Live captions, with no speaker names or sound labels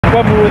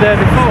when we were there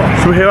before.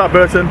 So we're here at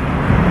Burton.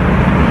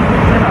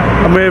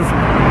 I'm with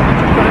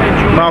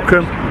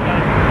Malcolm.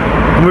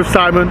 I'm with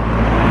Simon.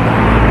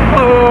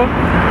 Hello.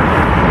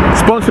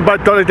 Sponsored by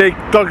Doggy Day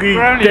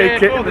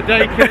Kit. For the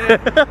day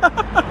kit.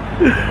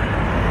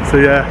 So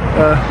yeah,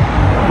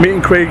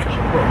 meeting Craig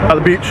at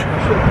the beach.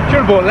 Should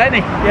have bought Lenny.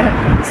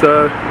 Yeah.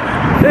 So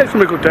yeah, it's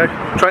gonna be a good day.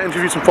 Try to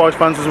interview some Forest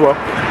fans as well.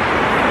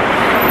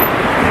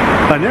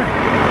 And yeah,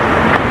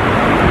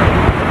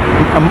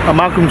 and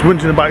Malcolm's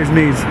whinging about his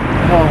knees.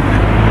 Oh.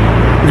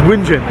 He's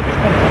whinging.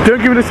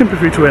 Don't give it a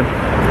sympathy to him.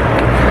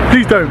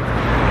 Please don't.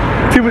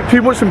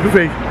 Too much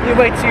sympathy. You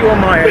wait till you're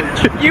my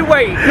age. You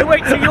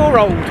wait till you're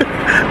old.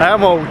 I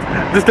am old.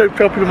 Just don't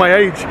tell people my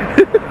age.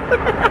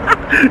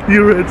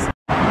 You rids.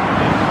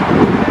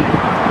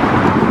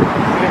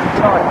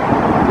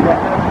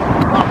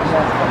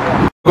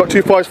 Got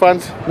two Forest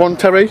fans. One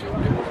Terry.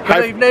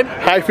 Good evening.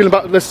 How you feeling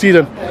about this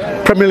season?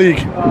 Premier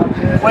League.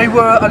 We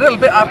were a little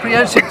bit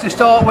apprehensive to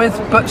start with,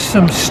 but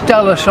some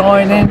stellar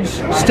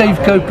signings. Steve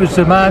Cooper's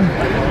the man.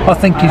 I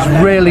think he's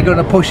really going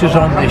to push us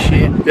on this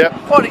year. Yeah.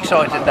 Quite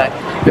excited now.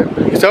 Yeah.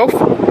 Yourself?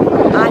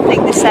 I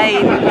think the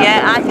same.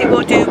 Yeah, I think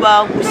we'll do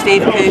well with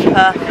Steve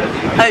Cooper.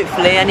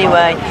 Hopefully,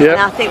 anyway. Yeah.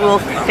 And I think we'll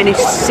finish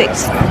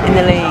 6th in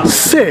the league.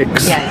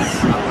 6?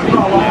 Yes.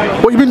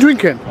 What you been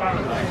drinking?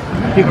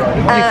 You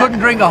couldn't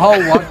drink a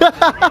whole one.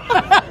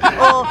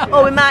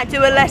 or we might do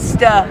a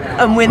Leicester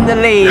and win the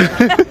league.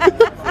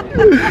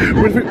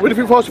 Where do you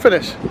think Forest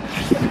finish?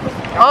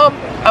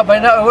 I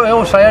mean,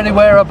 we'll say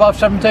anywhere above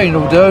 17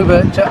 will do,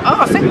 but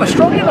I think we're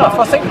strong enough.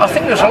 I think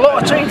there's a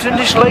lot of teams in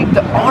this league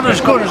that aren't as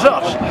good as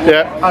us.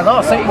 Yeah. And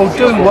I think we'll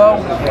do well,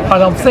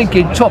 and I'm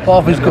thinking top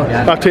half is good.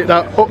 I'll take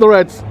that. Up the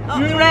Reds. Up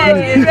the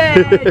Reds,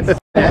 Reds.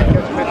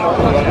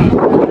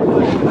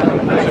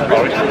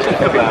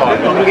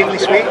 I'm giving me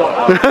sweet.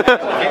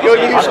 You're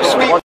usually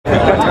sweet.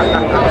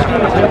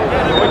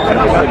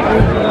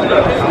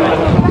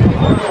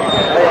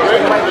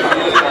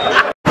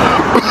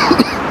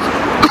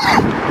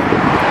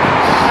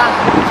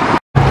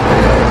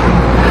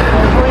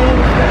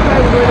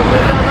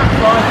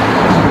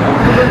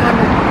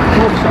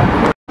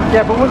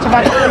 Yeah, but once I've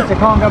had sweet, I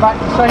can't go back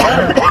to the same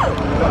thing.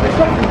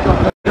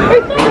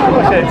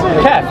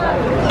 Kev.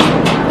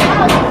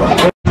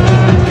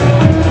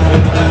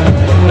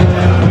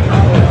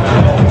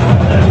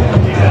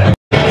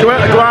 So we're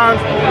at the ground.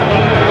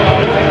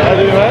 How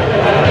do you mate?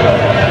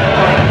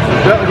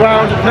 We're at the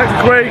ground next to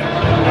Craig.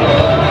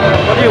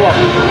 What do you want?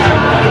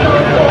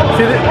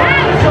 See the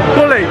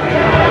bully.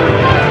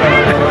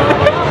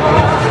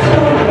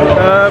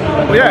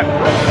 Well, yeah,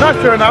 nice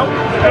turnout.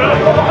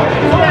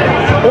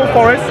 All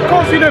Forest.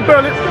 Can't see no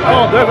Berlin.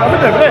 Oh, I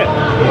think they're there.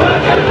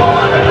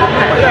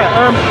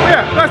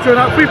 Yeah, nice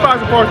turnout.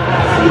 3,000 Forest.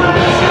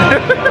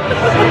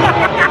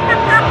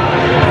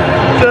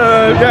 So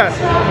yeah,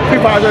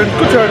 3,000.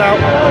 Good turnout.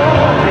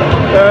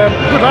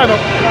 Good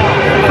lineup.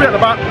 3 at the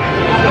back.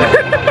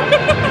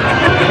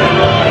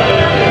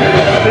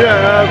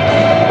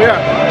 Yeah.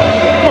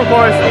 Come on,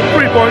 boys.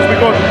 3 points. We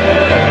got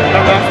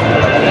at last.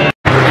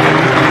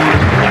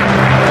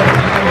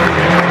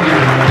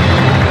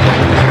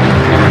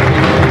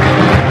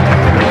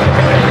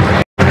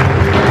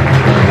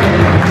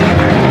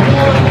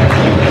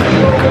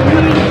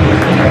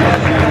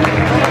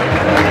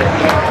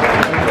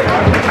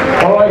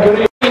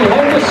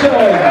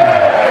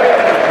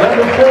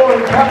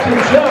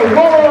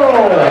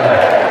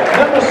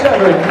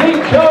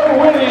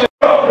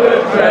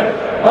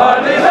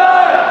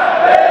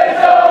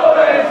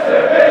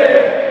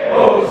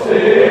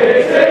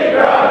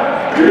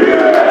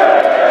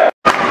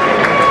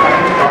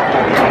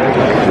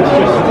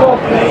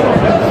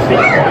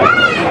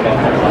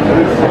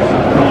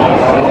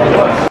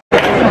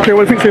 Okay,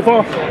 what do you think so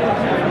far?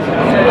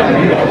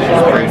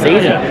 It's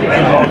easy.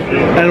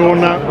 Anyone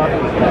that?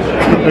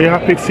 Are you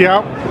happy to see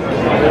out?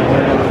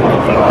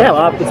 Yeah,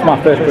 well, it's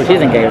my first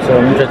pre-season game, so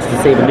I'm interested to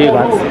see the new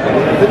lads,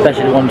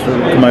 especially the ones who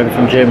come over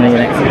from Germany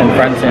and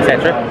France,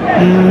 etc.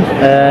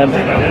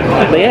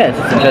 But yeah, it's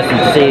just interesting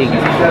to see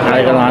how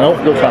they're going to line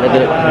up. Looks like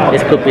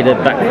this could be the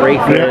back three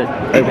for the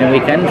opening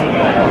weekend.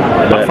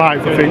 Back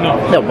 5, I think.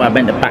 No, well, I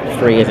meant the back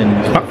three as in...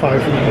 Back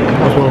 5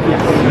 as well.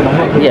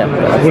 Yeah.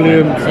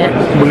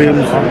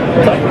 Williams,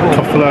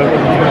 Toffolo.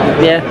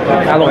 Yeah.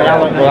 How long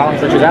will Alan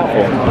Fletcher's out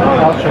for?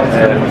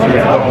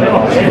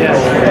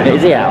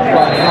 Is he out?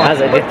 As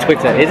it did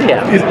Twitter, is he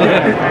out?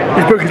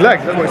 He's broke his leg,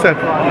 that's what he said.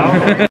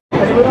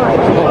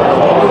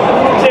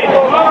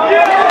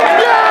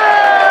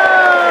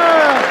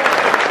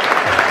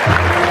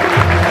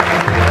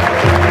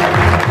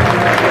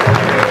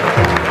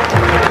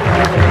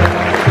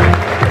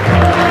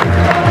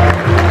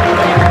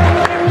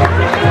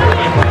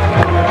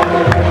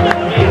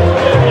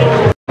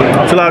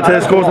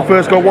 Lautaro scores the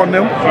first goal,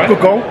 1-0. Good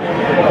goal.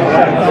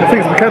 I think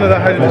it's McKenna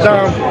that headed it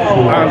down.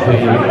 And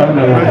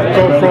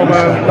goal from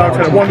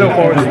Lautaro, 1-0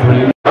 Forest.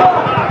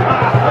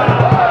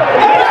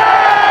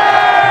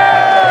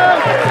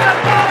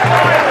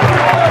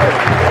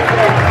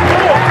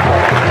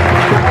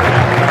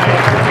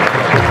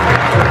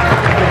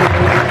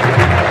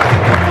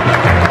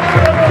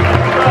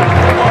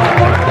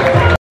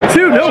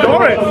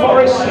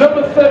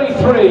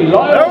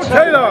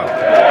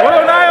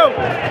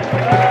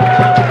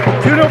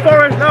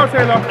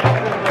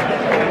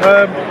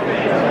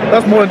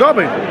 That's more than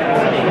Derby.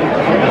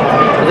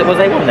 Was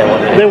they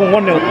 1-0? They won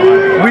 1-0.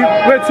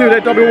 We're 2,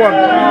 they're Derby 1. Oh,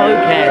 who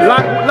cares?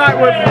 Light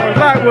work,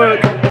 light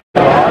work.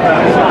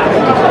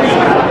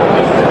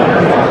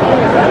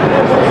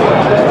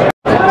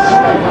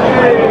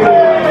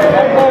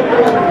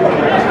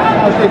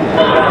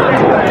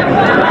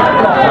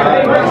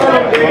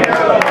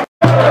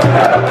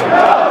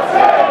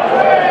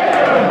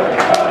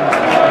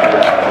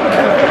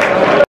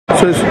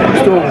 So it's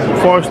still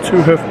Forest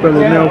 2, Hertha 0.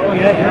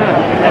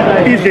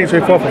 Easy game so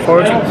far for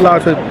Forest.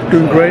 Lads are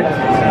doing great.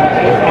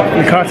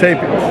 You can't take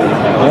it.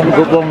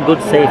 One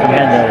good save from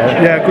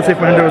Hender. Yeah, good save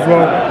from Hender as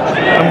well.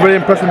 I'm really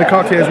impressed with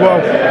McCarthy as well.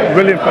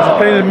 Really impressed.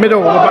 Playing in the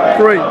middle of the back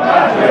 3.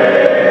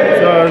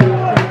 So,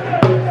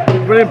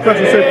 really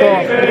impressive so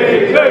far.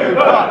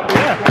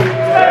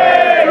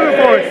 Through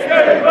Forest.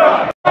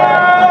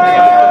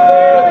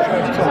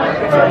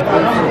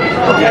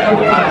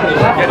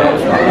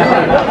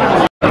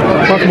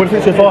 Martin, what do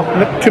you think so far?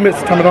 2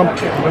 minutes to time it on.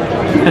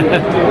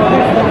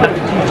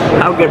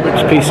 I'll get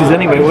Rick's pieces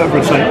anyway, whatever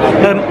I say.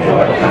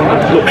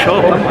 Look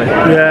sharp, haven't we?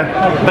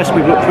 Yeah. Best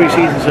we've looked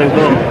pre-season so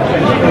far.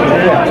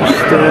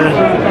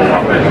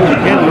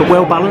 Yeah, look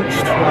well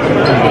balanced.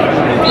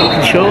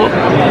 Looking sharp.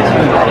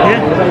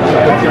 Yeah.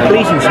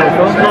 Pleasing so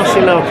far. Nice to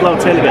see Lyle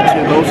Taylor get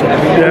 2 goals.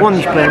 The one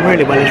he's playing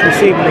really well is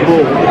receiving the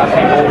ball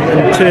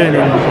and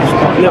turning. His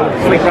little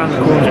flick round the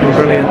corner's been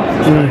brilliant.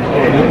 So,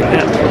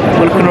 yeah,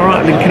 we're looking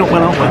alright, linking up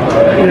well, aren't we?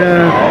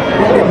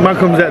 Yeah. Man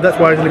comes out, that's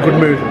why he's in a good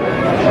mood.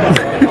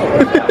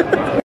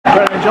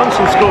 Byran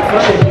Johnson scored for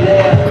him.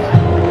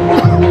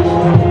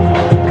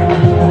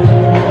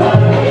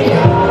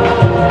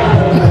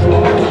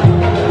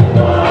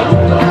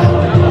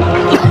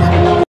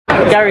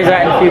 Gary's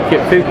out in the food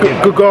kit.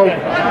 Good goal.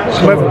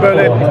 From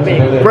Berlin.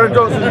 Byran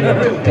Johnson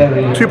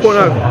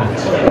 2.0.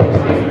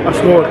 I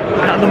scored.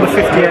 At number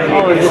 58.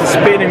 Oh, he's a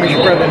spin image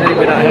brother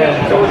with that hair.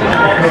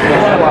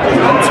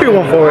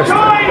 2-1 Forest.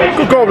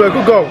 Good goal though,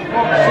 good goal.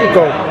 Good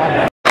goal.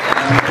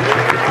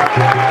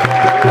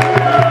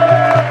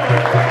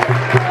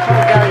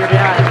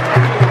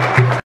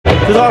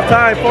 It's half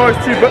time, Forest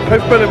 2,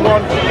 Berlin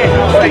 1.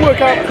 Good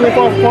work out,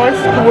 24 for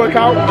Forest, good work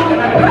out.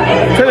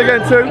 Taylor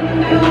again 2.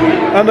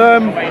 And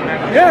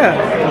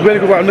yeah, really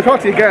good work. And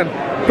McCarthy again,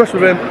 impressed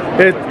with him.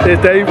 Here's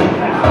Dave.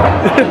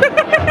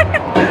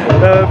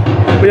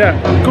 But yeah,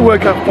 good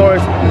work out for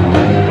Forest.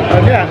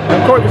 And yeah,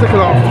 I'm quite for second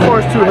half.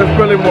 Forest 2,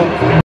 Berlin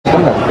 1.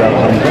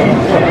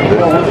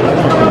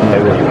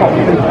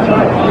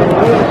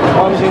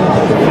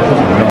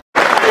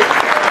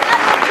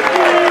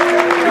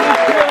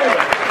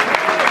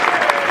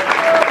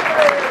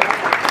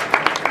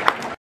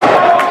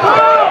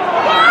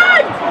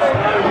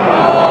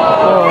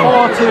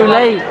 Too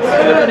late.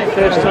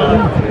 First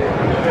time.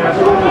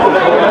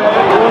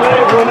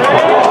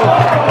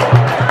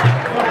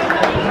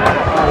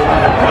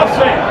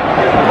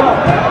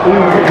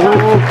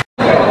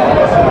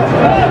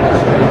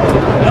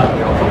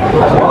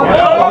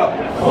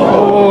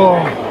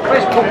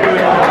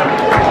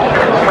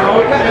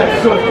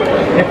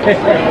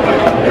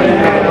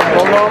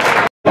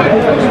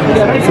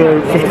 So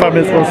 55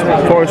 minutes was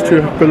Forest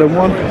 2, Berlin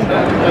 1.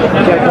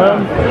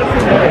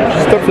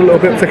 Stopped a little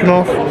bit second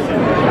half.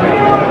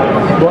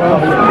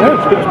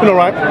 Yeah, it's been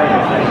alright.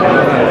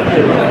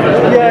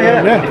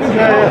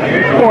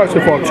 Yeah. Alright so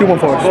far, 2-1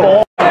 Forest.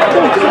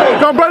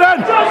 Go on, Byran!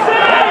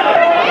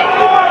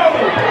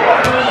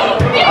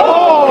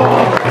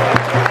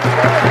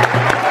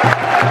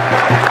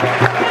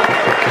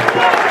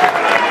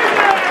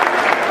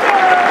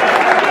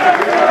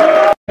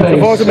 So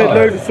Forest made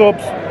loads of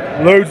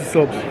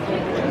subs.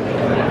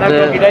 No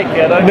doggy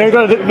daycare though.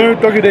 No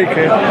doggy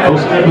daycare.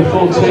 Number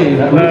 14,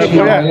 number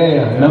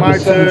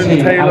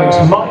 17, Taylor,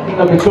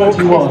 number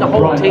 21,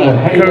 Cody,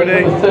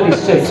 number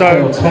 36,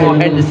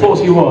 number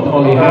 41,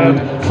 Ollie Hammond,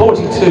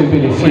 42,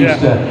 Billy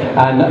Fuster,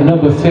 and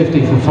number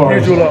 50 for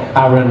Forest,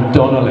 Aaron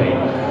Donnelly.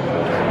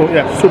 Well,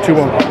 yeah, so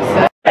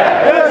 2-1.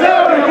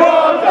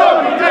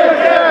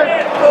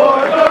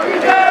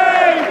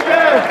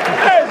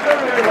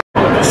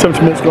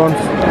 70 minutes gone,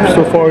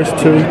 still Forest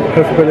 2,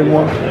 Hertha Berlin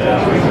 1.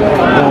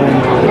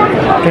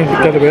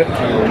 Dead a bit.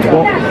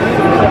 What?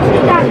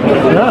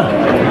 Yeah.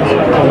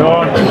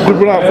 Good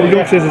run out for the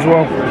youngsters as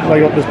well. They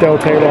got this Dale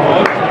Taylor.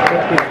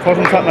 Cause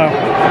on tap now.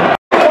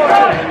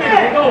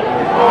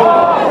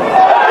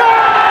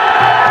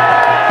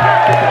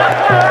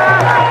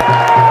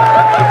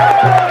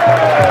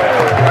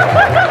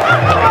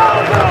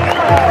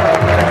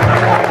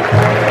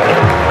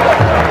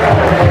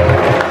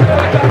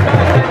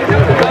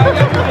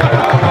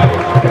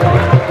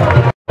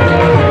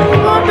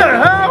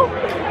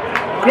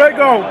 Great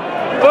goal!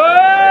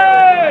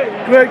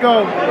 Hey! Great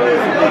goal!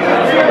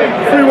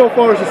 3-1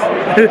 Forest.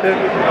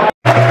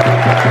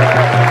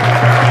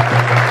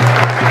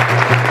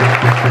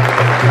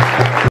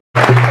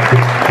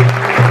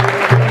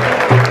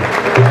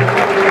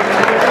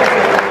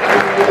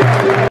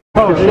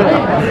 Oh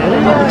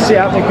shit. See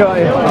out the cut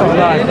here.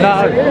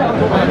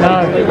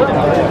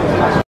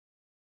 No.